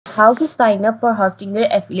How to sign up for Hostinger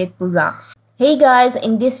affiliate program. Hey guys,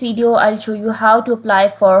 in this video I'll show you how to apply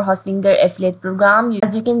for Hostinger affiliate program.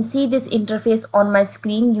 As you can see this interface on my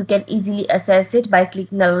screen, you can easily access it by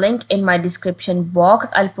clicking the link in my description box.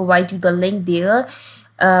 I'll provide you the link there.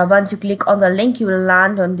 Once you click on the link, you will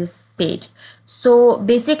land on this page. So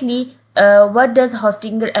basically, what does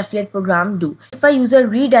Hostinger affiliate program do? If a user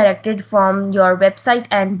redirected from your website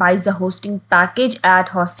and buys a hosting package at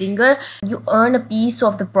Hostinger, you earn a piece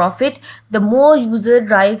of the profit. The more user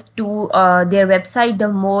drive to their website,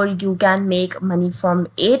 the more you can make money from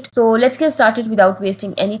it. So let's get started without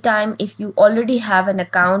wasting any time. If you already have an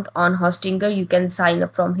account on Hostinger, you can sign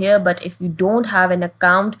up from here. But if you don't have an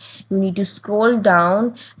account, you need to scroll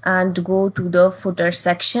down and go to the footer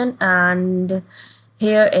section, and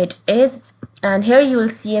here it is, and here you will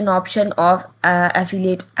see an option of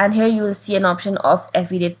affiliate, and here you will see an option of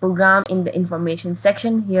affiliate program in the information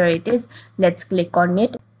section. Here it is. Let's click on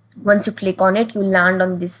it. Once you click on it, you land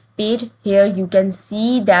on this page. Here you can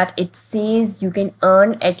see that it says you can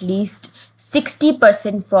earn at least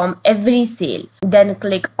 60% from every sale. Then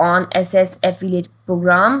click on assess affiliate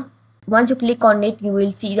program. Once you click on it, you will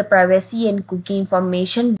see the privacy and cookie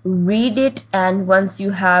information. Read it, and once you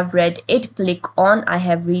have read it, click on I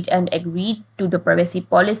have read and agreed to the privacy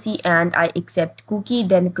policy and I accept cookie.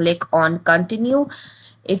 Then click on continue.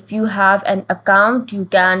 If you have an account, you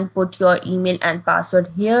can put your email and password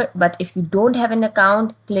here, but if you don't have an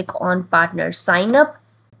account, click on partner sign up.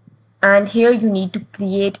 And here you need to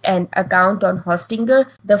create an account on Hostinger.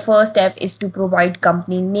 The first step is to provide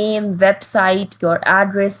company name, website, your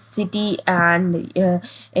address, city, and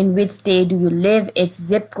in which state do you live, its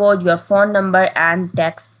zip code, your phone number, and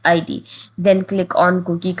tax ID. Then click on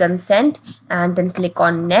cookie consent and then click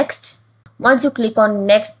on next. Once you click on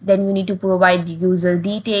next, then you need to provide the user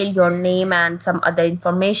detail, your name and some other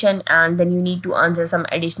information, and then you need to answer some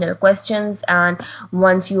additional questions. And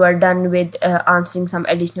once you are done with answering some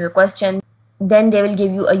additional questions, then they will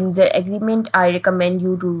give you a user agreement. I recommend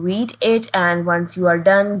you to read it, and once you are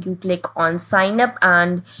done, you click on sign up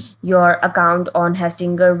and your account on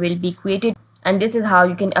Hostinger will be created. And this is how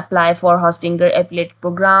you can apply for Hostinger affiliate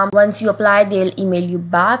program. Once you apply, they'll email you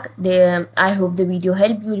back. I hope the video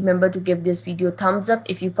helped you. Remember to give this video a thumbs up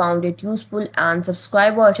if you found it useful, and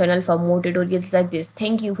subscribe our channel for more tutorials like this.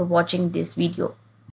 Thank you for watching this video.